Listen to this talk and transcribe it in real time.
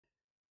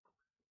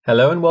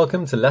Hello and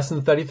welcome to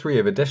lesson 33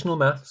 of Additional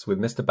Maths with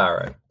Mr.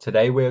 Barrow.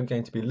 Today we are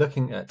going to be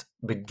looking at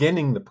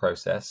beginning the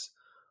process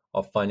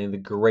of finding the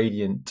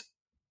gradient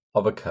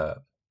of a curve.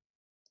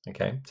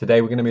 Okay,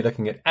 today we're going to be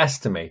looking at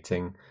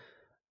estimating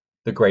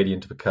the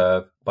gradient of a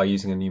curve by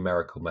using a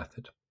numerical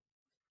method.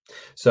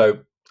 So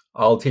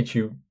I'll teach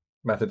you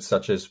methods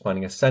such as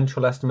finding a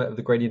central estimate of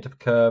the gradient of a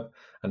curve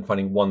and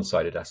finding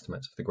one-sided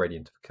estimates of the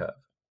gradient of a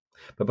curve.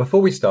 But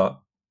before we start,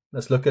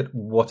 let's look at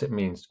what it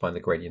means to find the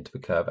gradient of a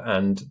curve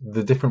and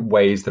the different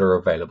ways that are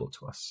available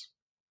to us.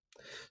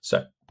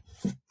 So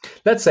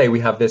let's say we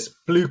have this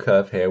blue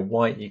curve here,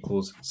 y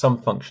equals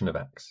some function of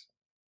x.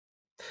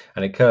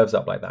 And it curves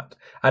up like that.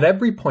 At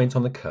every point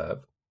on the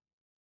curve,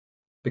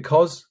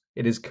 because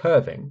it is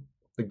curving,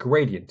 the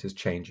gradient is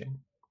changing.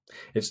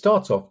 It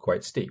starts off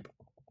quite steep.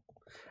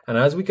 And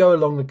as we go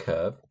along the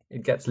curve,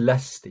 it gets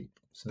less steep.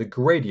 So the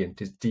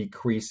gradient is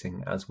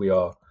decreasing as we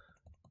are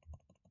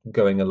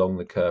going along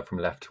the curve from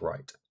left to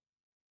right.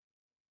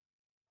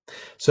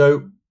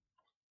 So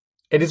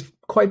it is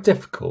quite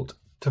difficult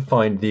to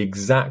find the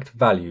exact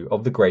value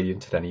of the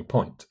gradient at any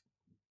point.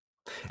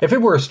 If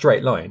it were a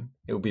straight line,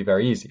 it would be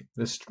very easy.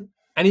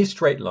 Any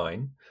straight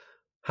line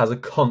has a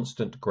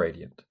constant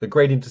gradient. The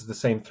gradient is the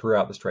same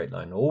throughout the straight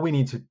line. All we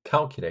need to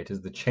calculate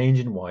is the change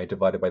in y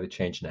divided by the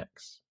change in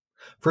x.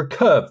 For a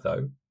curve,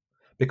 though,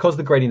 because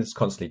the gradient is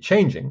constantly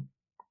changing,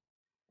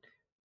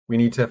 we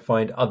need to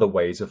find other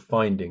ways of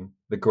finding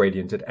the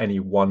gradient at any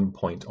one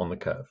point on the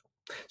curve.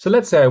 So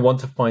let's say I want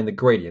to find the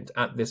gradient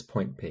at this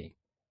point P.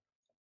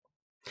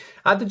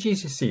 At the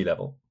GCSE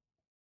level,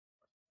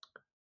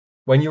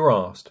 when you're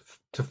asked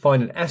to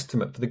find an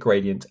estimate for the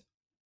gradient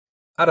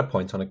at a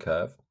point on a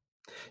curve,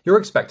 you're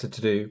expected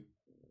to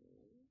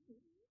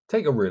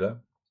take a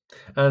ruler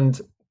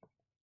and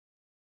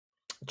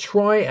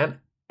try and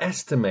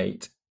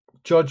estimate,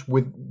 judge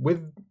with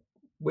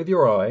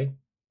your eye,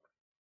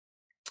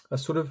 a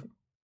sort of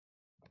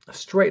a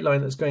straight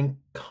line that's going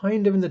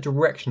kind of in the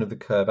direction of the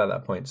curve at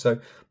that point. So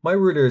my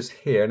ruler is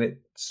here and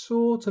it's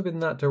sort of in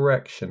that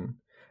direction.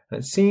 And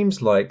it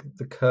seems like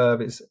the curve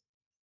is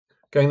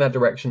going that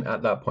direction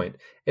at that point.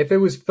 If it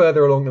was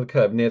further along the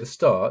curve near the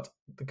start,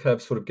 the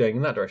curve's sort of going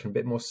in that direction,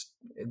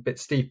 a bit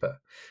steeper.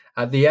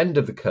 At the end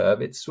of the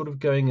curve, it's sort of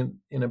going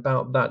in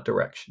about that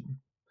direction.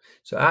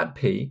 So at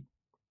P,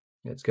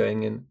 it's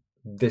going in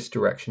this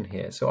direction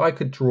here. So I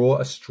could draw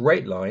a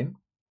straight line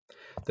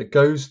that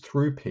goes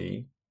through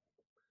P,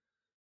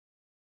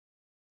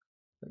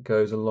 that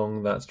goes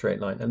along that straight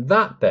line. And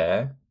that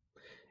there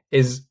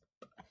is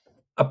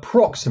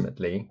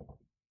approximately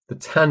the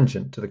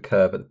tangent to the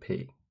curve at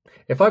P.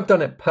 If I've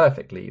done it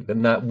perfectly,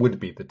 then that would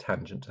be the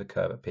tangent to the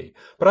curve at P.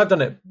 But I've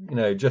done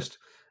it, just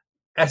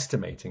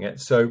estimating it,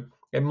 so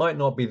it might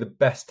not be the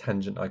best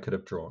tangent I could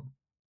have drawn.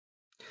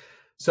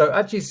 So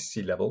at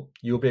GCSE level,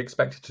 you'll be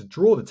expected to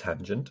draw the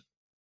tangent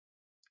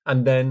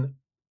and then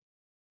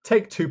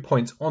take 2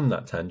 points on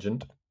that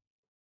tangent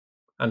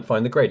and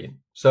find the gradient.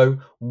 So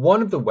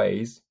one of the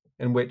ways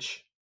in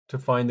which to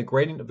find the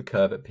gradient of the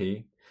curve at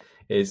P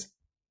is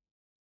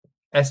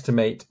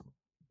estimate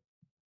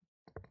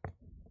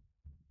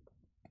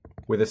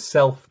with a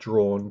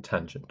self-drawn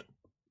tangent.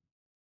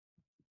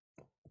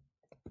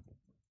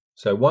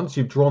 So once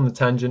you've drawn the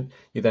tangent,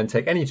 you then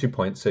take any 2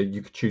 points. So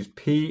you could choose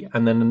P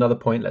and then another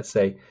point, let's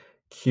say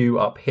Q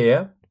up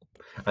here,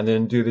 and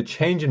then do the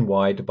change in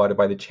y divided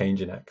by the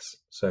change in x.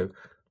 So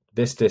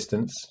this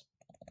distance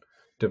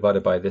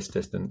divided by this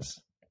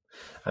distance,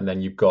 and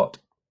then you've got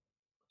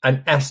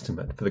an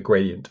estimate for the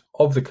gradient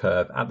of the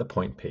curve at the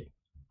point P.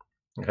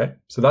 Okay,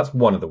 so that's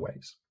one of the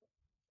ways.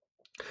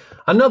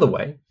 Another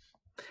way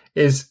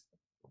is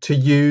to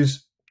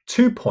use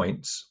 2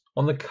 points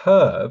on the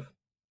curve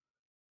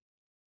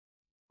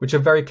which are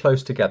very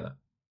close together.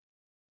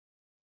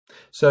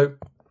 So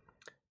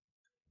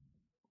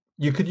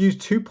you could use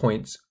 2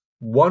 points,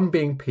 one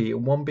being P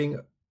and one being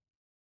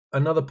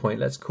another point.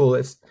 Let's call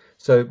it,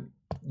 so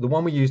the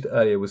one we used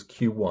earlier was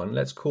Q1.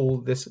 Let's call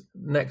this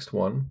next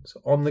one,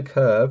 so on the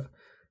curve,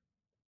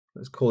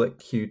 let's call it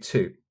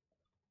Q2.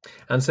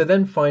 And so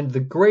then find the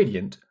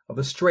gradient of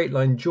the straight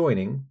line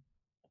joining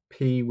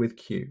P with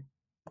Q.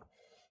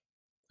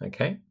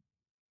 Okay?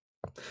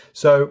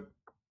 So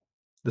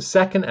the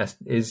second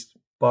is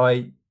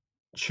by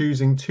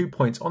choosing 2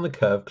 points on the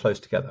curve close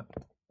together,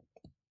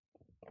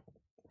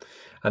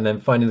 and then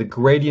finding the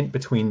gradient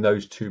between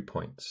those 2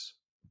 points.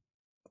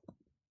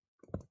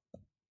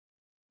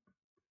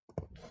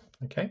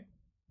 Okay,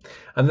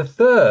 and the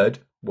third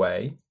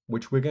way,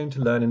 which we're going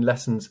to learn in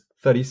lessons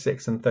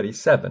 36 and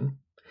 37,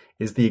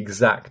 is the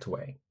exact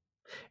way.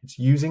 It's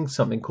using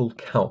something called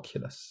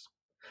calculus.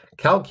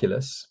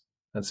 Calculus,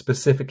 and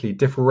specifically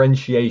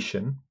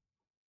differentiation,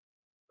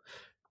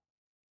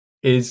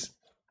 is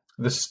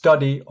the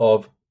study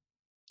of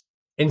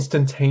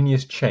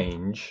instantaneous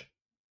change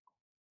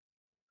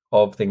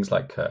of things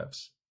like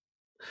curves.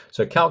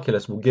 So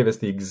calculus will give us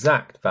the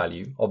exact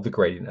value of the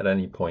gradient at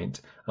any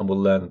point, and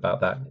we'll learn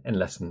about that in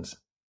lessons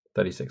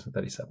 36 and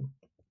 37.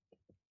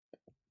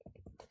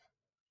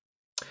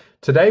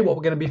 Today, what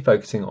we're going to be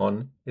focusing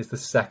on is the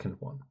second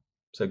one,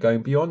 So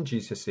going beyond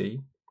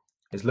GCSE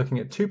is looking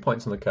at 2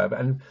 points on the curve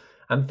and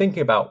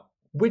thinking about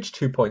which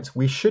 2 points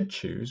we should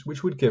choose,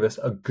 which would give us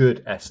a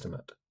good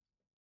estimate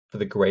for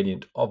the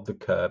gradient of the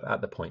curve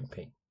at the point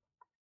P.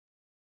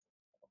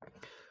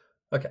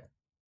 Okay,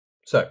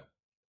 so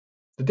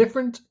the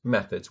different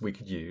methods we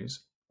could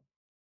use,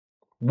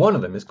 one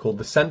of them is called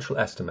the central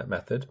estimate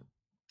method,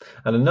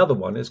 and another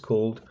one is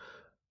called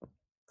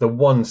the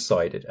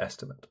one-sided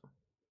estimate.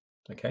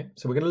 Okay,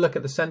 so we're going to look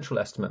at the central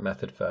estimate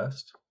method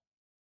first.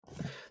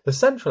 The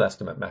central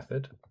estimate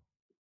method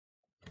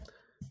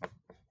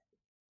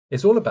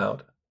is all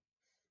about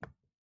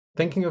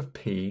thinking of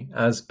P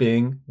as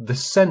being the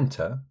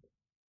center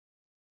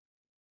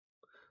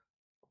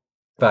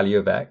value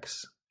of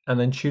x, and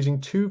then choosing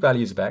two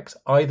values of x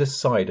either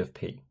side of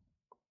P.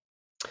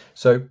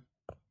 So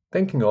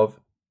thinking of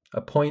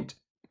a point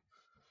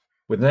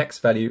with an x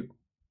value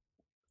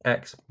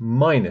x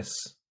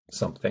minus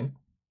something,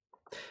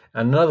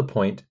 and another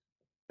point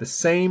the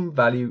same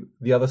value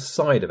the other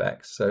side of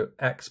x, so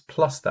x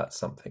plus that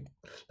something.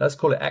 Let's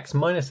call it x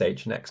minus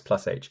h and x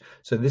plus h.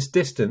 So this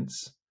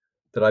distance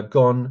that I've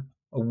gone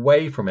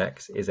away from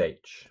x is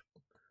h.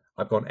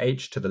 I've gone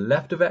h to the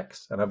left of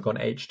x and I've gone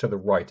h to the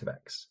right of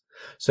x.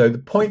 So the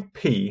point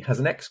P has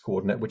an x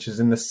coordinate which is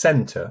in the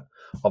center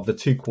of the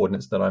two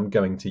coordinates that I'm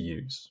going to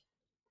use.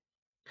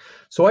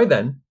 So I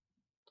then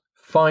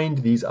find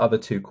these other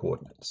two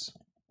coordinates.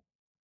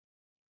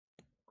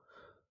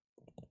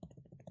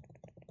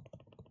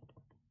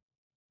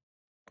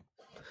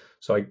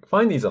 So I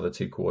find these other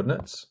two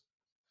coordinates,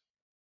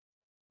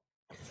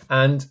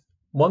 and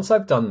once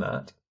I've done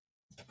that,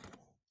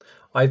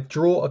 I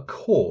draw a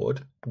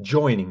chord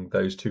joining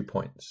those 2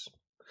 points.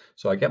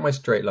 So I get my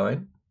straight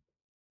line,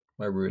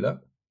 my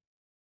ruler,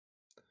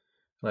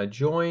 and I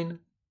join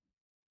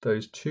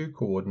those two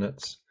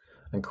coordinates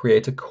and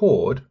create a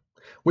chord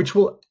which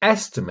will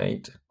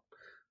estimate.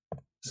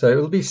 So it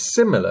will be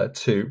similar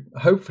to,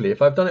 hopefully if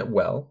I've done it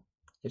well,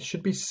 it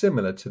should be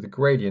similar to the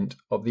gradient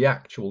of the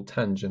actual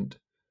tangent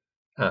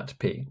at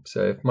P.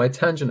 So if my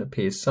tangent at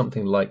P is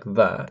something like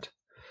that,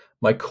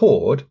 my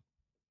chord,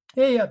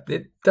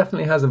 it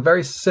definitely has a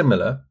very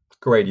similar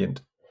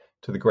gradient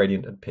to the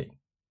gradient at P.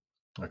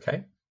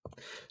 Okay,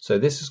 so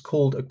this is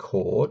called a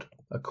chord.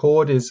 A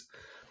chord is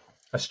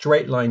a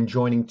straight line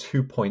joining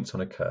 2 points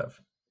on a curve.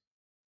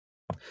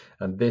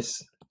 And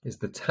this is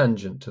the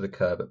tangent to the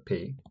curve at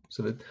P.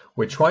 So that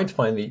we're trying to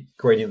find the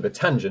gradient of the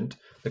tangent.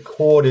 The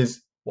chord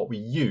is what we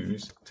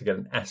use to get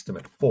an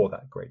estimate for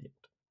that gradient.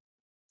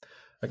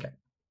 Okay,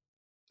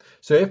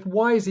 so if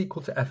y is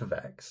equal to f of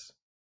x,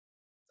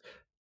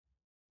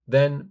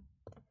 then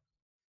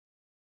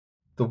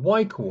the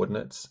y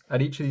coordinates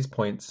at each of these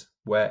points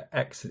where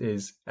x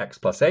is x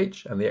plus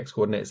h and the x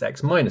coordinate is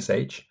x minus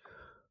h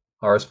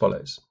are as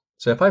follows.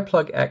 So if I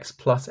plug x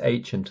plus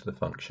h into the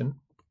function,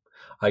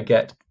 I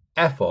get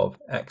f of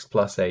x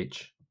plus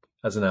h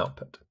as an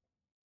output.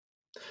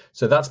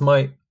 So that's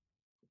my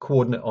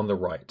coordinate on the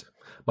right.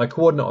 My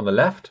coordinate on the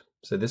left,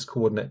 so this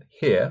coordinate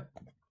here,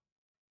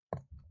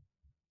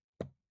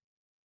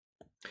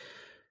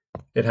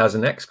 it has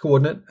an x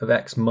coordinate of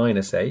x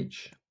minus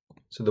h,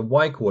 so the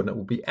y coordinate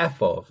will be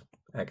f of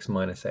x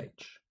minus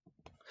h.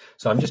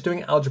 So I'm just doing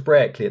it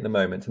algebraically at the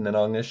moment, and then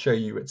I'm going to show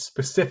you it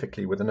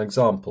specifically with an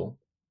example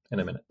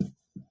in a minute.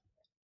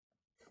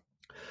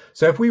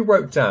 So if we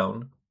wrote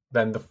down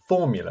then the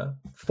formula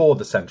for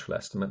the central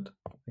estimate,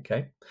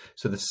 okay,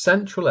 so the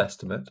central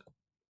estimate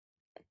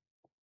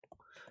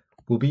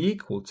will be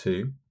equal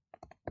to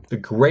the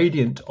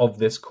gradient of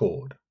this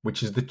chord,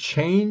 which is the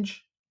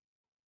change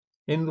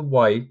in the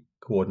y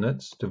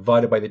coordinates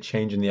divided by the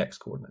change in the x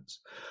coordinates.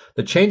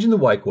 The change in the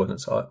y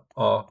coordinates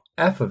are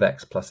f of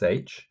x plus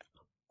h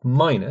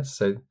minus,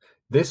 so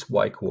this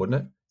y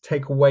coordinate,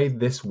 take away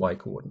this y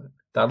coordinate.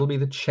 That'll be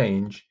the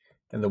change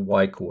in the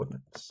y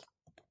coordinates.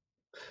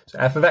 So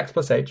f of x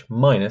plus h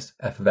minus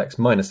f of x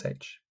minus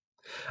h.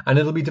 And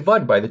it'll be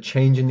divided by the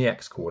change in the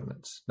x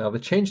coordinates. Now the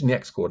change in the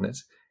x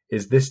coordinates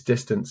is this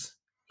distance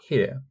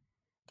here,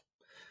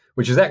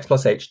 which is x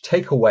plus h,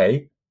 take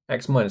away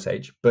x minus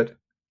h, but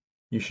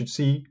you should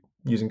see,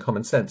 using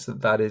common sense,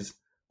 that that is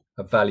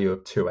a value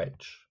of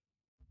 2h.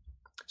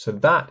 So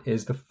that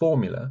is the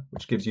formula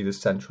which gives you the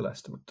central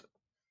estimate.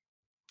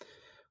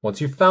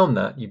 Once you've found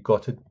that, you've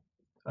got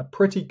a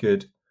pretty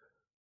good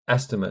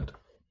estimate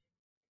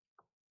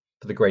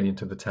for the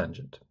gradient of the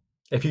tangent.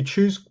 If you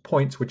choose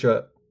points which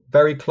are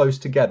very close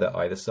together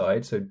either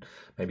side, so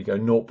maybe go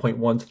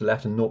 0.1 to the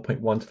left and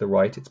 0.1 to the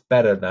right, it's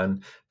better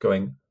than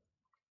going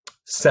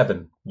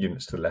 7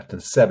 units to the left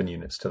and 7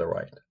 units to the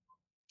right.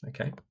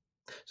 Okay,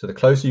 so the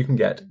closer you can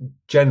get,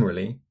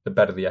 generally, the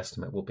better the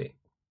estimate will be.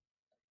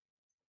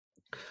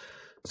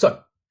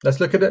 So let's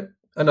look at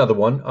another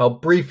one. I'll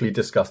briefly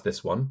discuss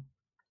this one.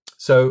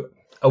 So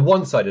a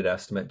one-sided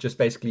estimate just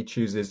basically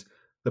chooses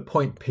the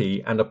point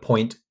P and a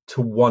point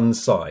to one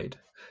side.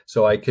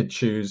 So I could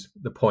choose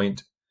the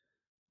point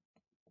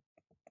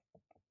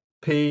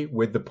P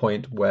with the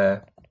point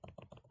where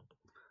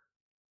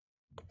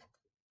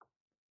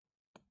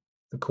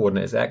the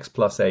coordinate is x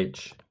plus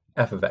h,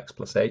 f of x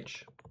plus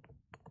h.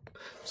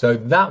 So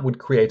that would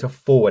create a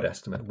forward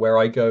estimate where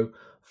I go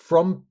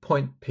from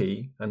point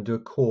P and do a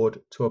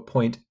chord to a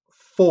point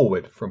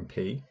forward from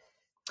P.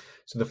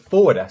 So the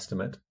forward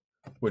estimate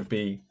would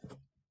be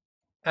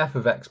f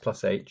of x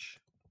plus h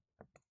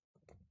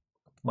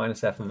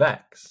minus f of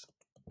x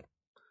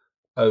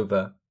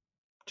over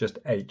just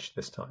h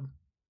this time,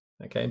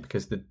 okay,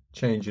 because the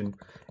change in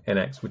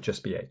x would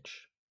just be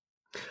h.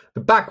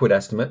 The backward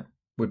estimate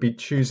would be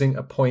choosing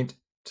a point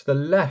to the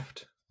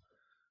left,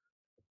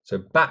 so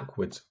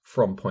backwards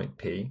from point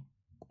P.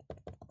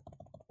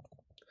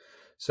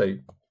 So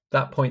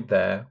that point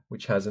there,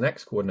 which has an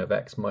x-coordinate of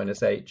x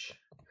minus h,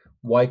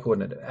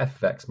 y-coordinate of f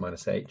of x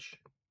minus h.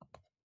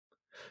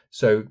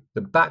 So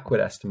the backward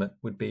estimate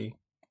would be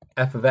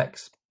f of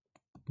x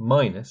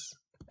minus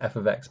f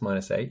of x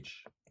minus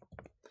h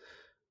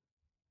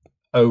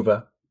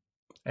over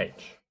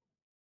h.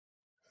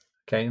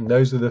 Okay, and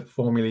those are the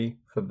formulae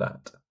for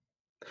that.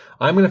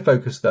 I'm going to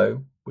focus,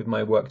 though, with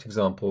my worked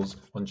examples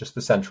on just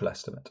the central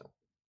estimate.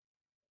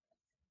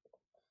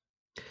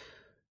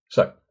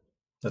 So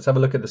let's have a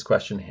look at this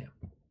question here.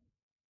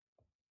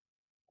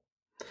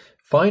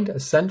 Find a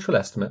central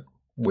estimate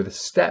with a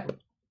step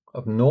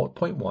of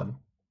 0.1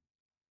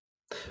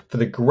 for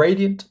the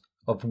gradient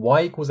of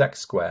y equals x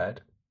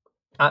squared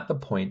at the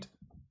point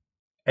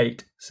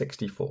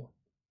 864.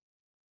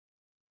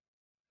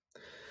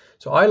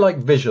 So I like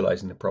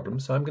visualizing the problem,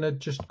 so I'm going to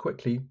just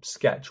quickly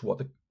sketch what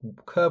the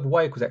curve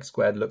y equals x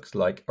squared looks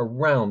like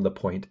around the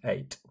point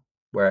 8,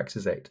 where x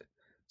is 8.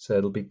 So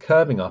it'll be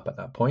curving up at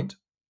that point.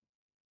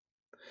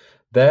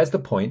 There's the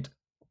point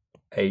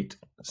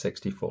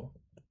 864.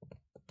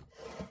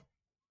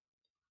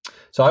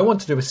 So I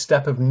want to do a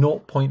step of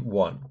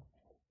 0.1.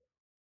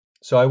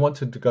 So I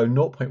wanted to go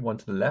 0.1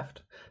 to the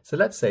left. So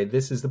let's say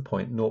this is the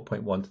point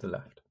 0.1 to the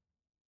left.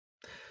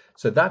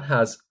 So that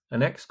has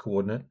an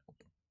x-coordinate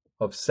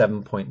of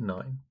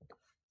 7.9.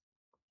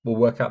 We'll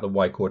work out the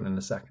y-coordinate in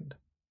a second.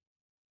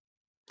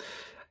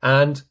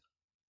 And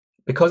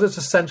because it's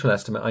a central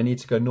estimate, I need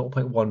to go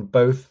 0.1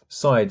 both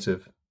sides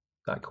of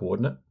that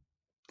coordinate.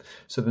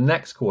 So the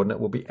next coordinate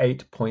will be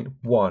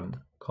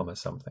 8.1 comma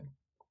something.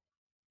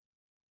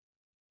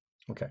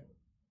 Okay.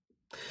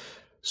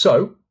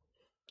 So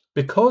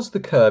because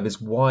the curve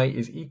is y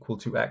is equal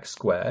to x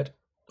squared,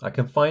 I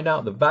can find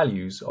out the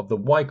values of the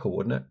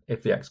y-coordinate.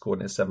 If the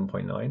x-coordinate is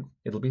 7.9,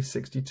 it'll be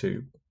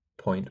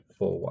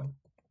 62.41.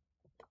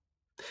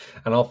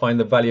 And I'll find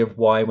the value of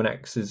y when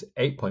x is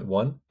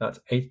 8.1. That's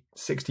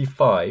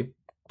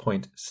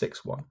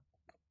 65.61.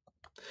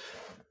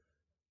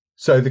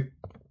 So the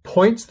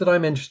points that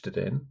I'm interested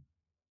in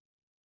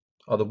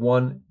are the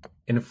one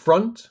in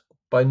front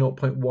by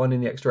 0.1 in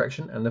the x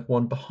direction and the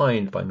one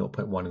behind by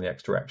 0.1 in the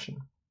x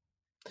direction.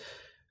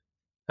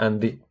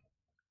 And the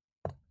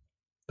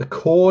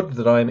chord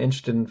that I'm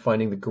interested in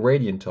finding the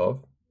gradient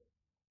of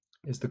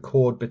is the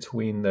chord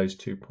between those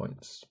 2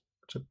 points,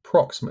 which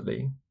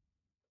approximately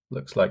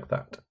looks like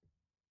that.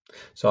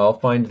 So I'll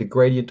find the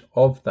gradient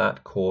of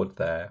that chord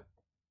there,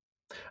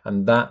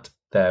 and that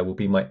there will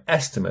be my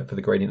estimate for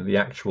the gradient of the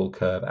actual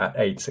curve at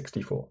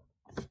 864.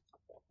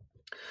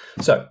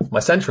 So my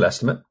central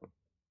estimate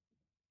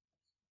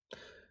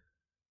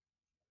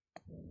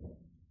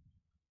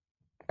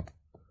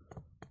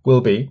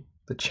will be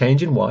the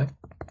change in y,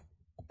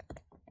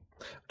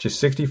 which is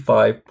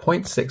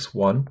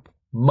 65.61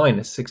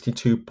 minus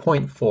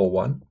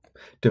 62.41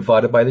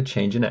 divided by the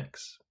change in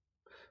x,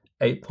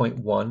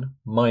 8.1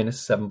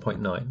 minus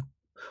 7.9.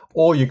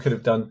 Or you could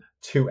have done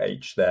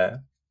 2h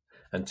there,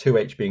 and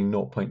 2h being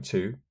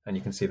 0.2, and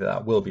you can see that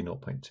that will be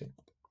 0.2.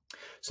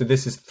 So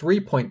this is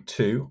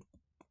 3.2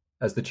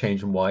 as the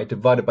change in y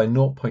divided by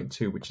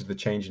 0.2, which is the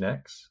change in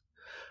x,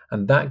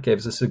 and that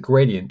gives us a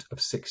gradient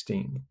of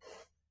 16,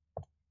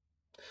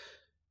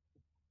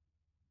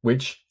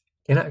 which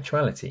in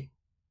actuality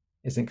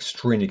is an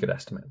extremely good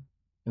estimate.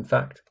 In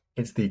fact,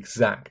 it's the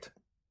exact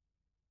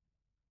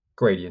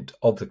gradient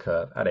of the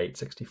curve at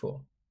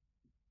 864.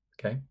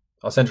 Okay,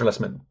 our central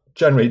estimate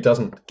generally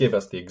doesn't give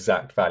us the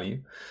exact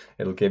value.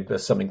 It'll give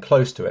us something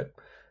close to it,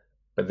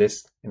 but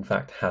this in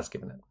fact has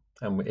given it.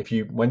 And if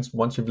you once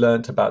you've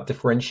learned about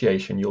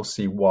differentiation, you'll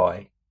see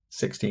why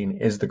 16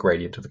 is the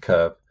gradient of the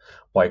curve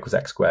y equals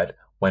x squared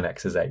when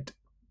x is 8.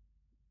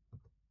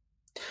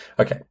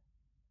 Okay,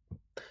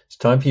 it's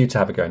time for you to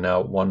have a go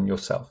now at one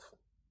yourself.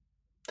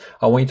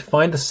 I want you to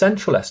find the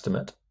central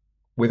estimate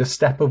with a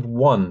step of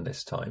 1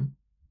 this time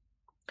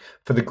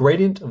for the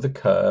gradient of the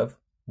curve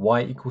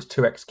y equals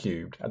 2x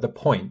cubed at the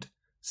point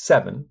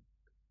 7,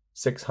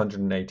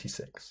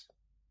 686.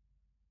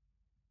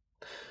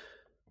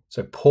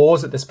 So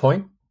pause at this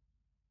point,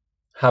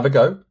 have a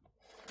go,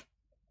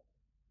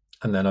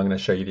 and then I'm going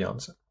to show you the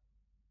answer.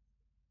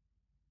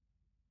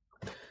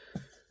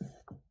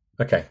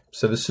 Okay,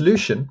 so the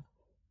solution,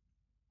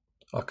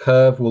 our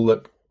curve will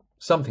look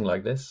something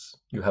like this.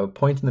 You have a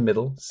point in the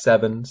middle,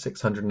 7,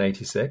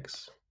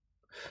 686.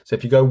 So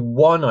if you go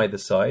 1 either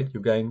side,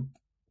 you're going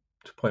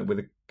to a point with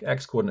an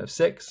x-coordinate of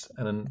 6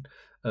 and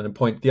a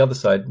point the other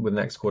side with an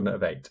x-coordinate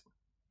of 8.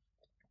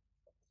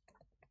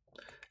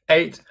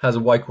 8 has a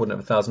y coordinate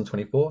of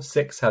 1024.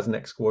 6 has an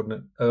x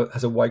coordinate,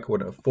 has a y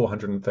coordinate of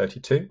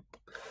 432.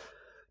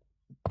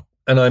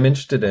 And I'm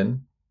interested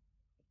in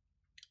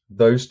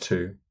those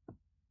two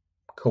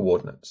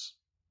coordinates.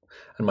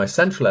 And my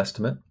central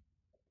estimate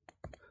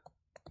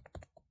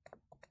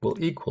will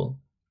equal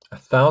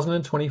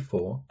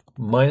 1024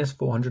 minus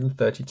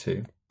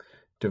 432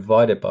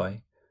 divided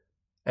by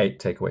 8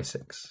 take away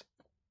 6.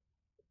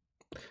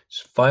 It's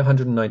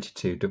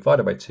 592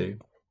 divided by 2,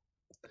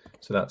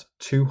 so that's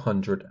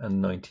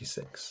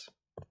 296.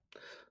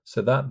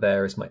 So that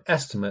there is my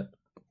estimate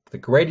of the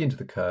gradient of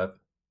the curve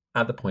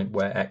at the point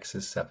where x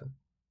is 7.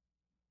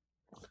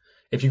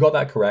 If you got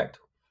that correct,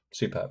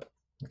 superb.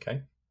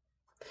 Okay.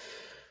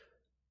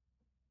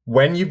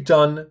 When you've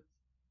done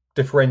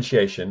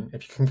differentiation,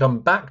 if you can come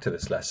back to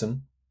this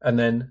lesson and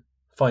then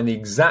find the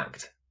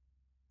exact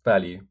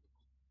value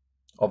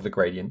of the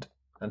gradient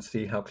and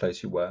see how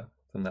close you were,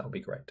 then that would be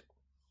great.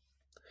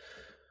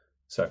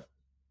 So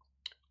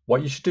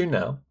what you should do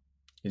now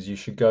is you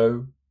should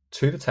go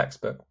to the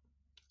textbook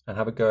and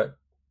have a go at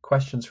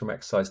questions from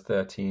exercise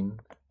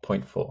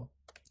 13.4,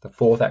 the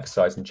fourth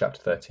exercise in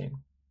chapter 13.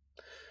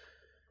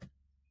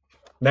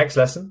 Next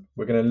lesson,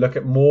 we're going to look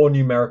at more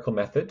numerical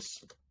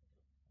methods,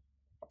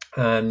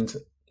 and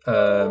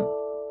then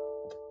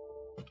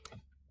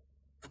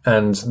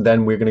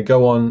we're going to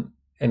go on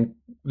in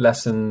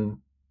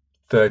lesson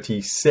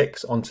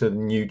 36 onto the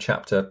new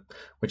chapter,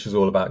 which is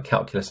all about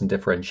calculus and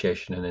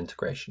differentiation and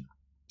integration.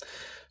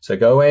 So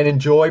go away and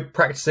enjoy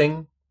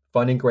practicing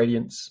finding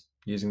gradients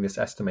using this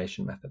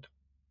estimation method.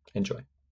 Enjoy.